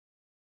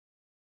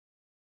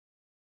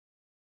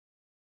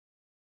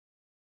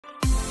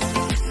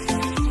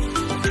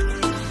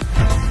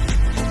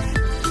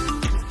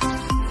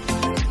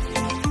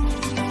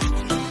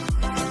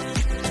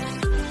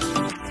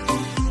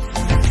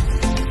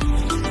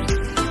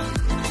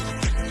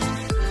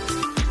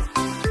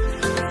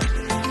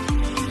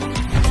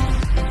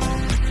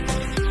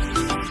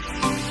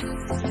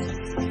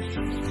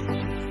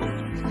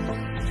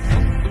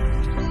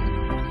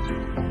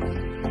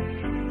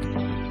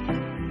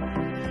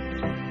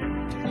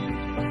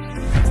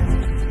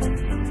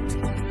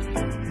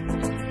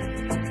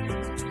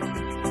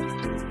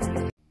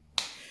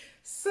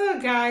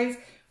guys,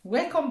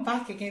 welcome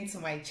back again to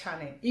my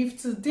channel. If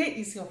today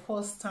is your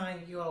first time,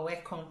 you are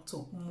welcome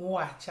to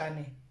Moa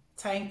channel.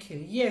 Thank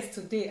you. Yes,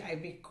 today I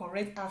be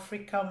correct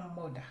African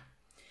mother,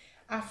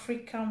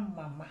 African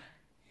mama.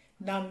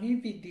 Now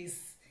maybe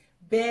this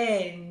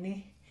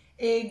Benny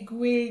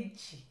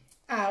Egweji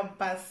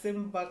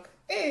Abasimbak.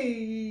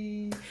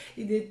 Hey,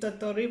 it dey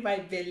totori my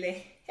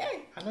belly.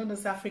 Hey, I know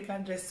those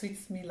African dress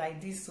suits me like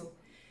this, so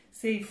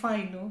say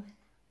fine, no.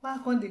 Why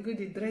can't they go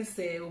the dress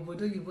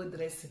obodo yibo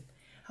dressing?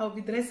 I'll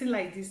be dressing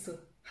like this, so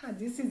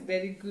this is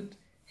very good.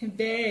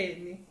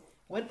 Benny,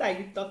 what are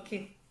you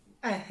talking?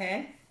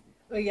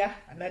 Oh yeah,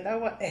 another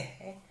one.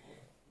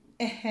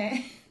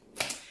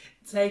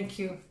 Thank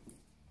you.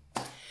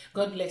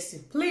 God bless you.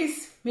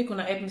 Please make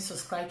una help me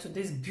subscribe to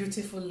this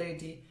beautiful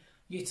lady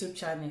YouTube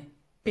channel,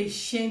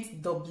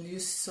 Patient W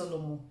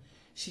Solomon.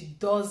 She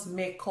does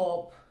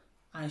makeup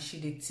and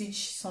she dey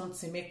teach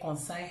something may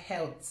concern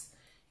health.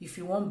 If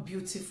you want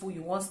beautiful,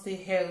 you want stay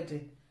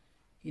healthy,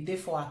 you dey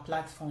for our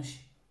platform.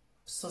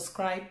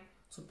 Subscribe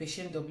to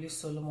Patient W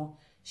Solomon.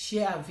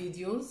 Share our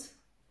videos.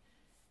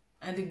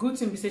 And the good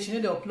thing is that she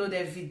need to upload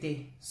every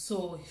day.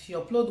 So if you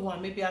upload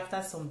one, maybe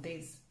after some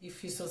days,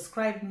 if you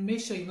subscribe, make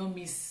sure you don't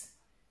miss.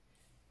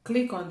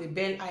 Click on the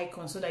bell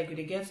icon so that you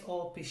can get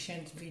all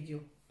Patient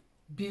video.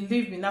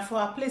 Believe me, now for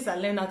our place, I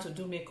learn how to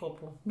do makeup.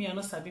 Me, I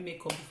not sabi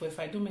makeup before. If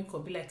I do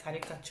makeup, be like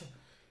caricature.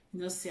 You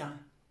know, see,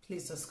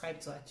 please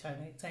subscribe to our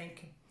channel.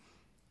 Thank you.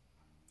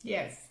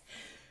 Yes.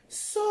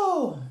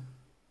 So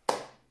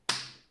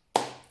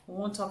we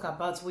won't talk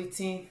about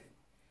waiting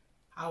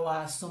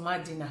our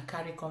Somadina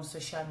carry come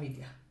social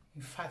media.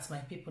 In fact, my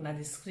people, now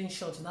the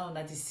screenshot now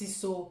that the see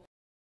so.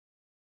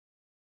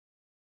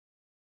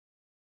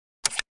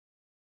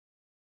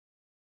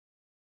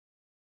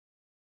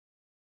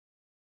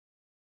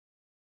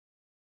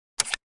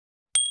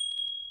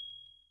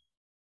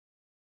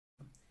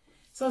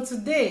 So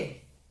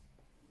today,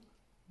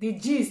 the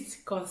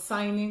gist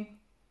concerning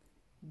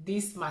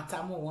this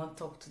matter we want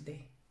to talk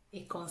today,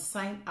 it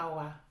concern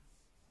our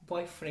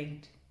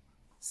boyfriend,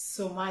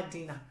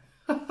 Somadina.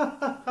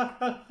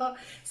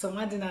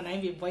 Somadina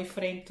na be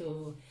boyfriend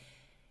to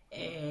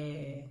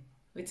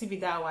wetin be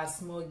that our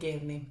small girl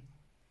name.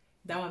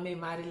 That one me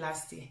marry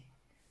last year.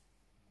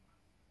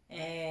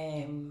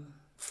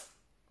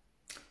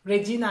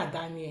 Regina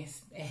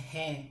Daniels.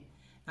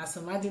 Now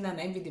Somadina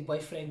na be the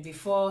boyfriend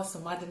before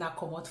Somadina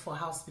come out for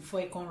house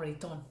before he come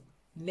return.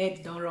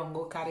 Ned don't run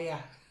go carry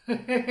her.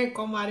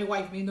 Come marry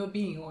wife may not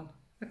be on.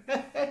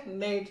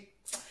 Ned.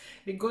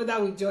 The God that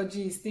will judge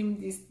you is still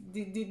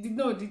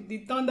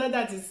the thunder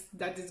that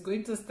is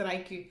going to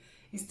strike you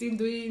is still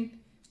doing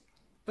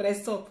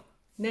press up.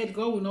 Ned,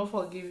 God will not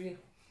forgive you.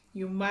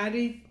 You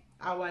marry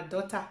our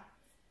daughter.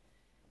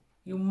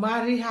 You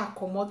marry her,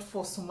 come out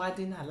for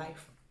Somadina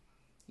life.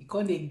 You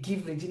can't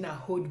give Regina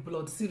hold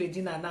blood. See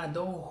Regina now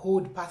don't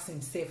hold past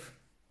himself.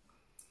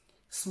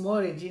 Small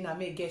Regina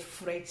may get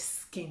fresh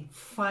skin,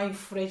 fine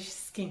fresh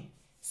skin.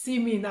 See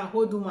me now,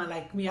 hold woman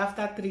like me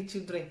after 3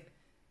 children.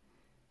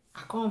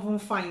 I can't even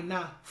find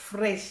now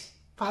fresh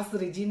past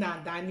Regina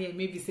and Daniel.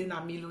 Maybe say na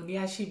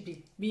millionaire she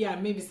be. Me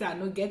and maybe say I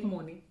no get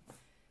money.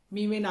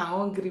 Me when a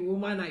hungry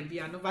woman I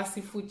be. I never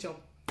see food chop.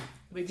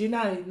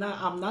 Regina now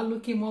I'm not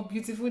looking more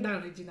beautiful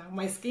than Regina.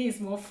 My skin is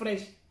more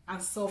fresh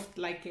and soft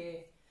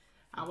like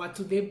our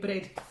today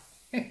bread.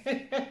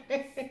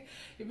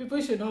 If people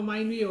should not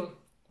mind me,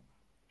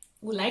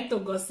 we like to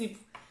gossip,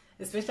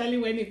 especially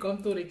when it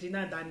comes to Regina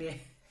and Daniel.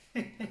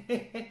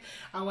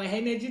 Our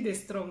energy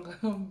is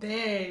strong.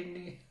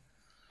 Then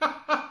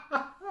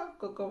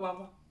Coco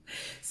Mama.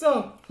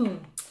 So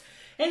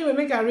anyway,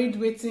 make I read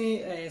waiting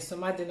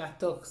Somadina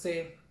talk.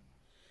 Say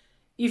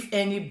if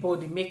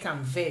anybody make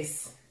am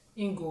vex,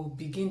 he go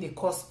begin the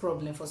cause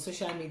problem for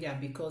social media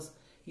because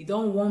he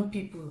don't want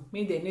people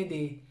make they need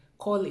they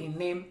call a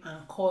name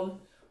and call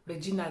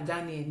Regina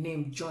Daniel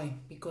name join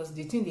because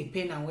the thing they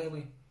pain and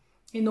well.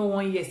 You know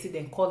 1 year see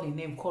them call a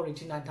name, call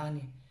Regina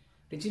Daniel.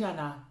 Regina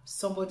na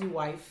somebody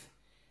wife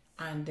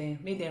and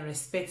make them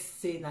respect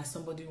say na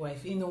somebody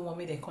wife. You know what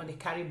make them come they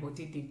carry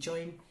body they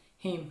join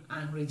him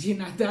and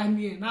Regina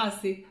Daniel. Now I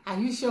say, are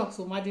you sure,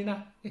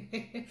 Somadina?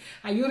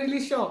 Are you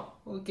really sure?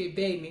 Okay,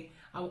 bear me.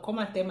 I will come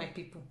and tell my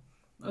people.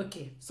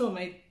 Okay, so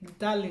my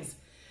darlings,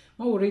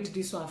 I will read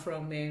this one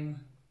from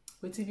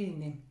what's his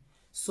name?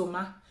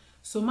 Soma.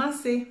 Soma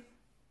say,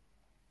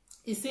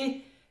 he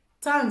say,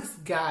 thanks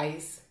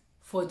guys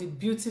for the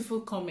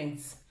beautiful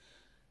comments.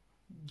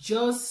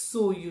 Just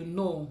so you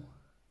know,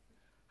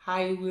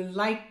 I will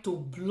like to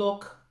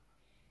block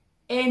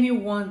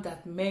anyone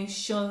that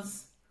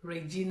mentions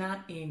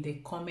Regina in the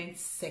comment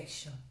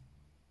section.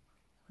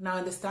 Now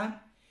understand?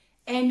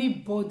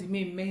 Anybody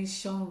may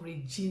mention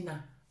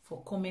Regina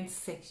for comment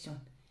section,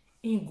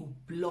 he will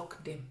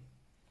block them.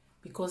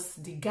 Because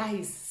the guy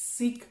is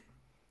sick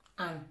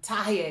and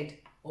tired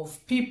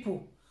of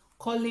people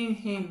calling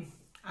him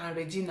and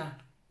Regina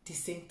the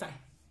same time.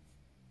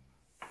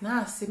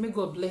 Now I say, may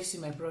God bless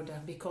you, my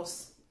brother,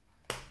 because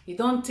you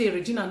don't tell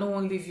Regina no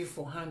one leave you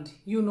for hand.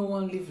 You no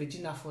one leave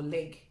Regina for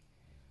leg.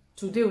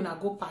 today una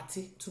go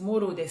party,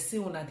 tomorrow they see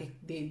una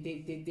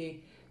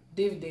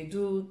they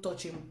do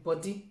touching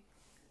body,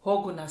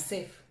 hug una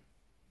safe.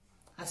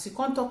 As you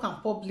can't talk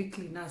am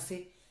publicly now,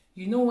 say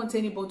you don't want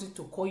anybody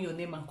to call your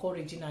name and call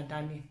Regina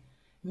Daniel,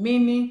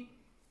 meaning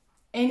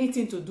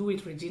anything to do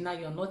with Regina,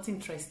 you're not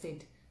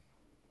interested.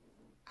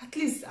 At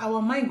least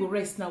our mind go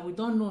rest now. We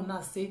don't know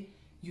now, say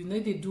you know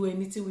they do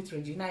anything with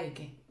Regina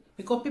again,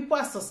 because people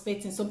are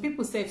suspecting. Some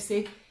people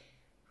say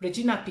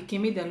Regina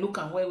pikin me, then look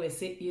and where we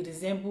say he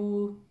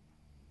resemble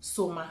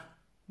Soma.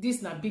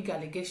 This na big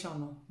allegation,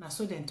 no. Na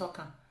so then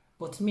talk.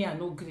 But me I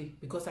no agree,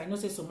 because I know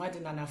say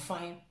Somadina na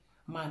fine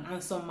man,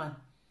 handsome man.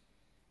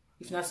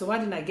 If na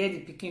Somadina get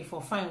the pikin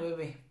for fine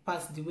way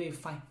pass the way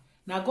fine.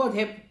 Now God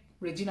help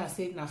Regina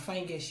say na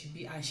fine girl she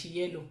be and she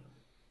yellow.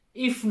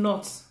 If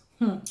not,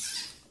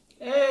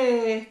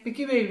 hey,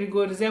 pikin baby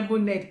go resemble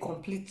Ned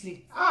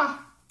completely.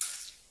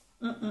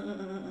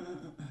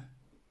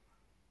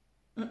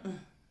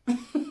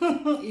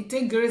 It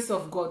take grace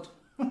of God.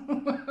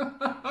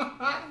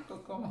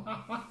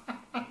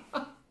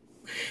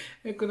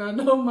 You could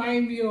not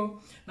mind me.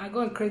 Now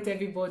God create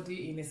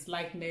everybody in his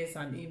likeness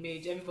and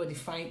image. Everybody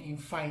fine in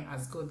fine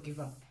as God give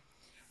up.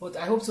 But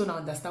I hope so now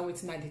understand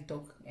what now they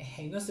talk.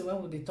 You know, so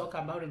when they talk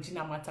about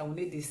Regina matter, we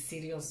need this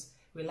serious.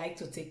 We like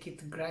to take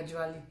it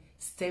gradually,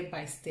 step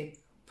by step,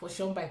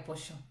 portion by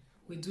portion.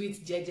 We do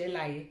it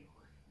jejely,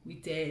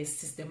 with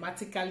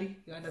systematically.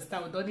 You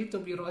understand? We don't need to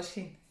be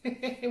rushing.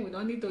 We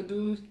don't need to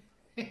do.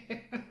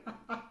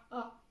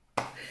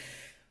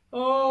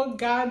 Oh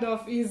God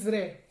of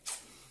Israel.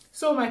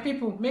 So my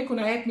people, make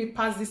una help me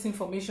pass this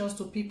information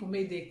to people.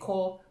 May they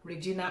call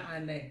Regina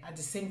and at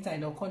the same time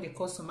they'll call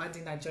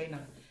Somadina join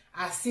her.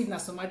 As if na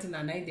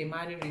Somadina and they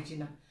marry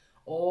Regina,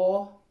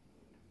 or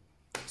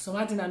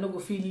Somadina no go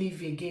feel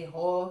live again,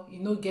 or you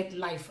know get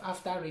life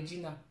after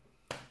Regina,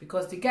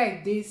 because the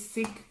guy they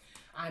sick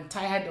and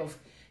tired of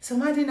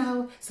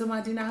Somadina,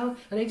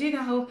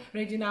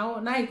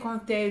 Regina. Now you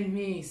can't tell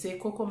me say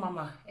Coco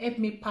Mama help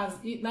me pass.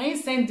 Now you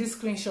send this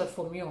screenshot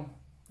for me.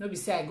 No be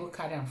say I go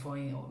carry am for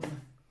you.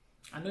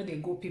 I know they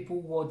go people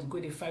word go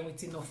they find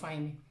wetin no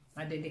find me,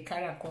 and then they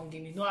carry am come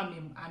give me. No,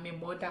 I'm a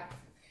mother.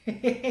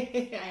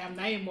 I am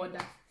not a mother.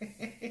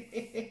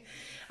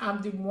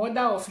 I'm the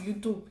mother of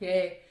YouTube.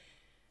 Yeah.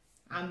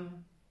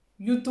 I'm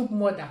YouTube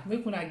mother.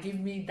 Make una give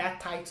me that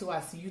title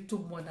as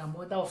YouTube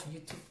mother of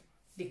YouTube,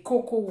 the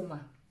Coco woman.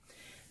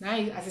 Now,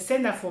 as he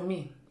sent that for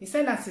me, he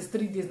sent that since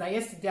 3 days. Now,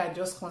 yesterday I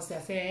just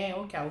considered, I said,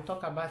 okay, I will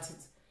talk about it.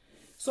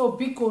 So,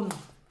 Biko,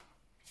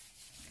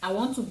 I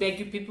want to beg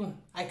you people,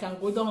 I can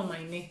go down on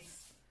my knees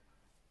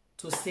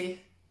to say,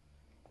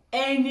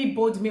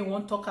 anybody may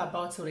want to talk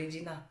about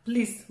Regina,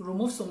 please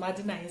remove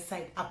Somadina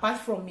inside. Apart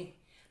from me,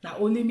 now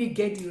only me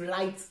get the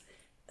right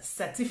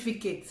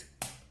certificate.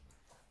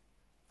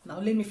 Now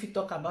only me if you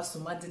talk about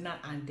Somadina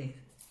and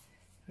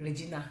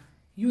Regina.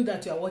 You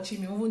that you are watching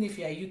me, even if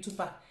you are a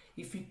YouTuber,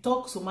 if you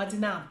talk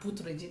Somadina and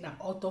put Regina,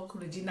 or talk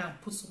Regina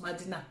and put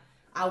Somadina,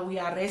 I will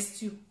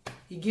arrest you.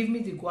 He give me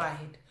the go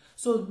ahead.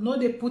 So no,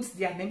 they put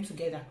their name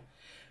together,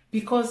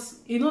 because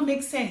it don't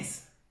make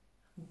sense.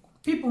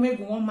 People may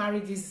go on marry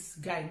this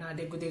guy now,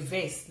 they go the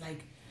verse.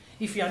 Like,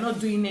 if you are not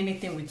doing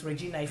anything with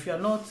Regina, if you are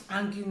not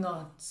hanging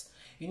out,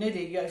 you know,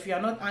 if you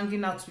are not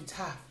hanging out with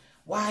her,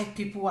 why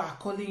people are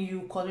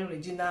calling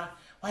Regina,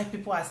 why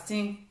people are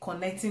still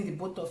connecting the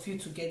both of you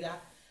together.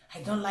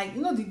 I don't like,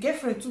 you know, the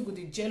girlfriend too go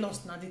the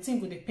jealous now, the thing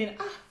go the pain.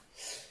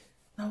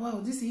 Now wow,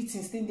 this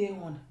eating still there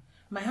on.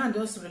 My hand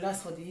just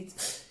relax for the heat.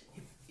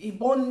 It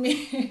burned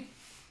me.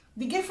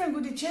 The girlfriend go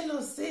the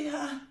jealous, say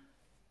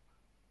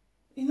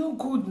you know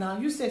good now.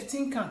 You self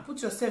think and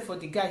put yourself for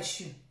the guy's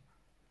shoe.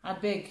 I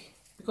beg.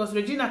 Because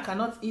Regina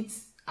cannot eat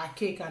a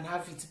cake and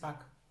have it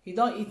back. He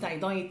don't eat and he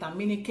don't eat and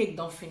mini cake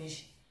don't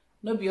finish.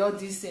 No be all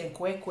this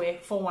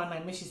kwe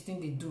 419 make she still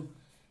they do.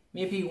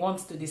 Maybe he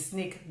wants to the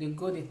snake, they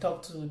go they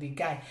talk to the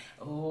guy.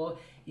 Or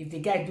if the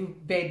guy do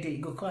birthday,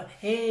 go call,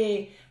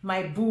 hey,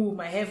 my boo,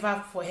 my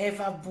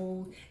forever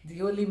boo, the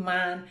holy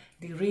man,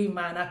 the real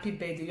man, happy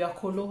birthday. You are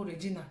Kolo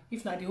Regina.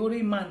 If not the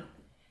holy man,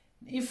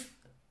 if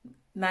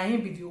na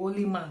him be the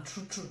holy man,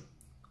 true,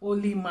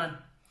 holy man,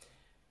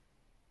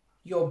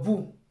 your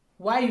boo.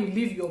 Why you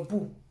leave your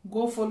boo?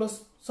 Go follow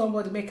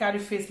somebody, make carry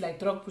face like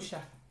drug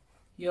pusher.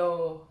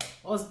 Your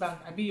husband,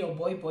 I be your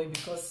boy,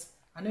 because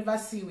I never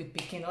see you with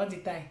Pikin all the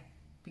time.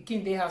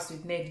 Pikin dey house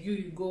with Ned.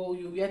 You go,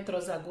 you wear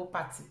trouser, go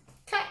party.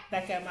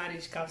 That kind of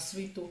marriage can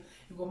sweet too.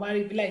 You go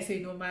marry, be like say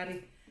you no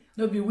marry.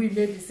 No be we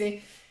maybe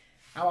say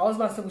our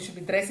husband say we should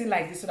be dressing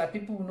like this so that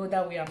people will know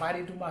that we are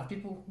married woman.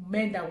 People,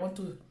 men that want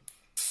to,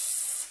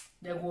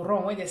 they go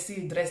wrong when they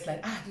see you dress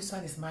like, this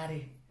one is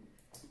married.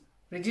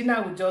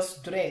 Regina will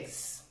just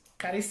dress,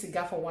 carry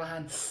cigar for one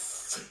hand.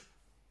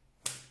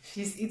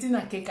 She's eating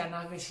a cake and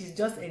having, she's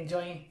just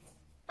enjoying.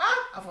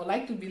 I would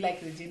like to be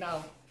like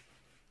Regina.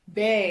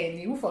 Ben,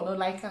 you for not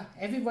like her.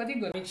 Everybody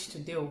go reach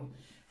today.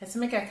 Let's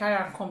make a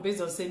carry and come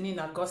based on saying me in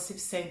a gossip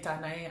center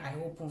and I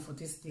open for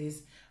this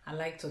place. I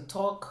like to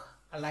talk.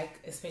 I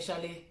like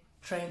especially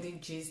trending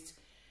gist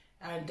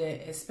and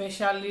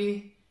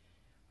especially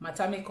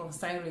matter me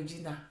concern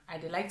Regina, I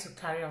dey like to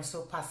carry on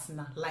so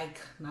personal, like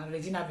na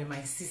Regina be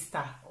my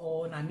sister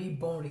or na me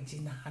born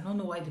Regina. I don't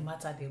know why the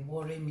matter dey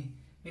worry me.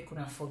 Make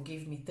una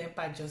forgive me.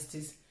 Temper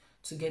justice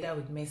together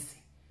with mercy.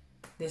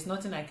 There's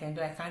nothing I can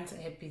do. I can't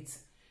help it.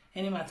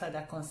 Any matter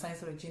that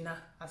concerns Regina,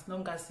 as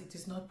long as it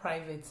is not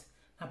private,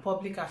 a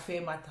public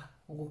affair matter,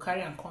 we will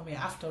carry and come here.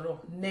 After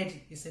all, Ned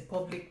is a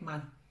public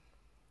man.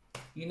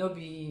 You know,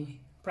 be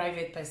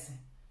private person.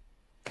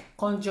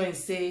 Come join,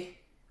 say,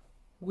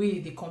 we,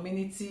 the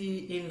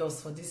community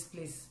in-laws for this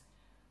place,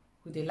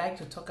 would they like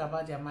to talk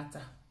about their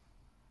matter?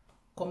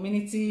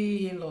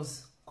 Community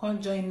in-laws, come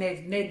join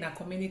Ned. Ned na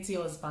community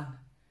husband.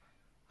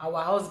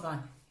 Our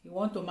husband, you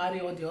want to marry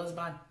all the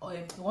husband, or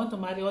you want to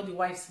marry all the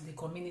wives in the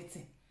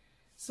community.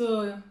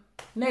 So,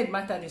 Ned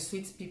matter the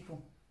sweet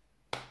people.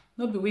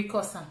 No be we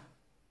cause am.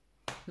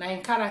 Na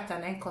in character,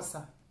 na in cause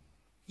am.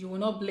 You will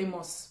not blame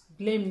us.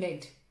 Blame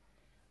Ned.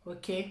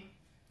 Okay?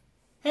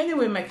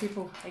 Anyway, my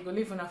people, I go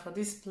leave una for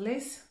this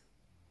place.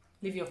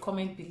 Leave your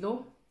comment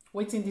below.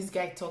 Waiting this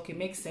guy talk, it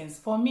makes sense.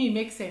 For me, it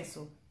makes sense.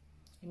 So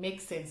it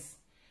makes sense.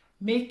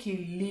 Make you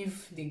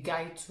leave the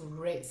guy to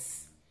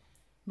rest.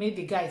 Make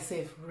the guy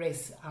self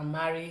rest and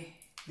marry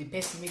the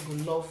person who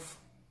go love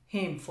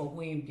him for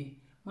who he be.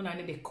 When I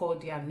need to call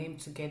their name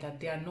together,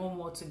 they are no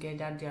more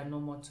together. They are no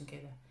more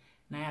together.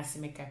 Now I see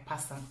make I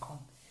pass and come.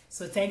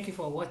 So thank you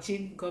for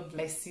watching. God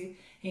bless you.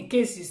 In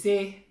case you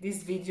say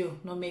this video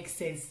no make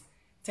sense,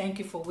 thank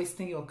you for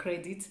wasting your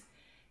credit.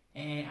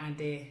 And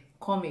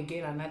come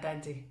again another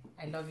day.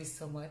 I love you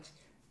so much.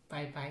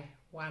 Bye bye.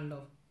 One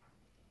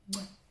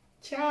love.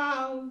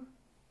 Ciao.